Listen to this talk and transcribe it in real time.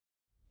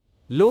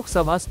Lok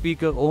Sabha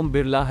Speaker Om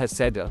Birla has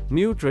said a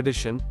new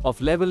tradition of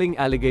levelling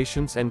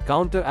allegations and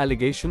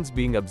counter-allegations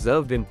being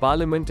observed in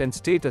parliament and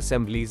state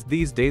assemblies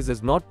these days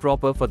is not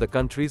proper for the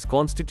country's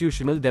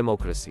constitutional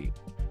democracy.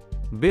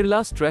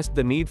 Birla stressed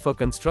the need for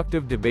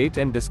constructive debate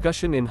and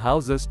discussion in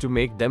houses to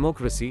make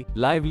democracy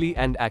lively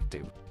and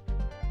active.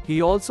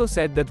 He also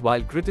said that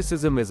while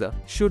criticism is a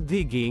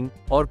shuddhi-gying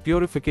or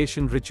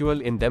purification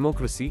ritual in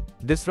democracy,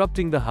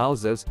 disrupting the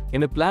houses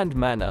in a planned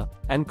manner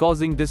and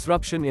causing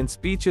disruption in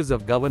speeches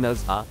of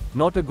governors are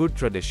not a good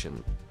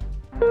tradition.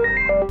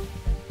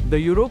 The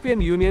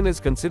European Union is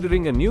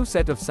considering a new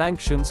set of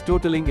sanctions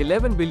totaling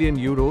 11 billion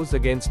euros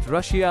against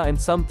Russia and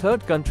some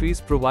third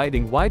countries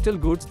providing vital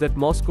goods that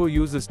Moscow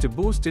uses to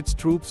boost its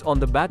troops on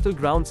the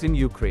battlegrounds in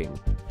Ukraine.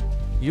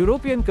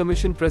 European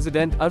Commission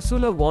President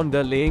Ursula von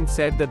der Leyen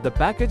said that the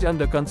package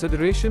under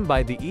consideration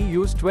by the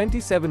EU's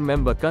 27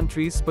 member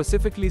countries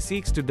specifically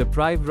seeks to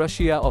deprive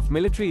Russia of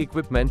military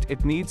equipment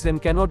it needs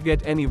and cannot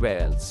get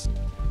anywhere else.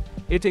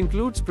 It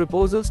includes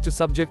proposals to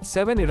subject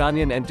 7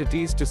 Iranian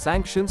entities to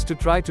sanctions to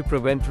try to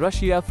prevent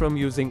Russia from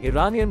using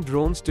Iranian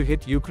drones to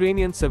hit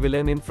Ukrainian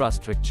civilian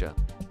infrastructure.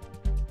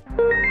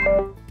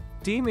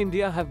 Team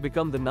India have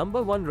become the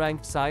 #1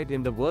 ranked side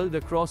in the world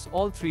across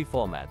all 3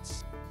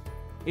 formats.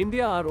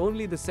 India are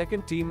only the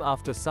second team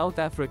after South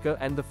Africa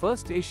and the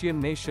first Asian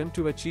nation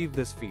to achieve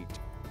this feat.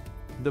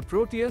 The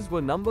Proteas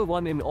were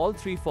 #1 in all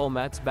 3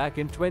 formats back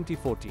in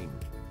 2014.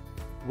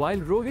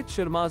 While Rohit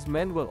Sharma's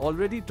men were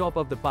already top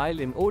of the pile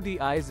in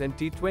ODIs and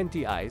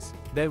T20Is,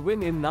 their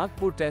win in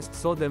Nagpur Test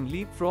saw them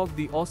leapfrog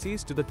the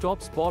Aussies to the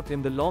top spot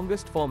in the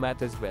longest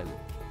format as well.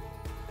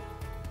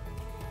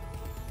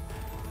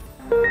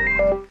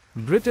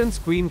 Britain's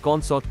Queen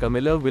Consort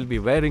Camilla will be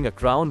wearing a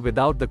crown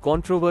without the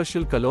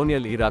controversial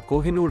colonial-era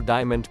Kohinoor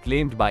diamond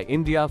claimed by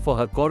India for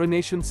her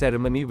coronation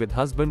ceremony with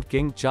husband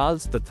King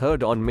Charles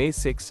III on May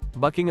 6,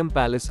 Buckingham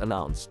Palace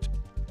announced.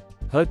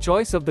 Her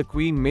choice of the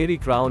Queen Mary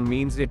crown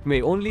means it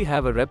may only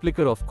have a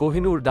replica of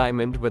Kohinoor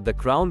diamond, with the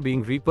crown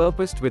being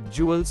repurposed with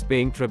jewels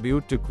paying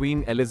tribute to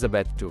Queen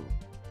Elizabeth II.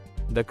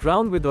 The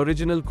crown with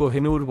original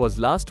Kohinoor was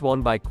last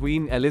worn by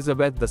Queen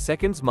Elizabeth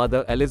II's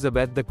mother,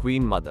 Elizabeth the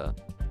Queen Mother.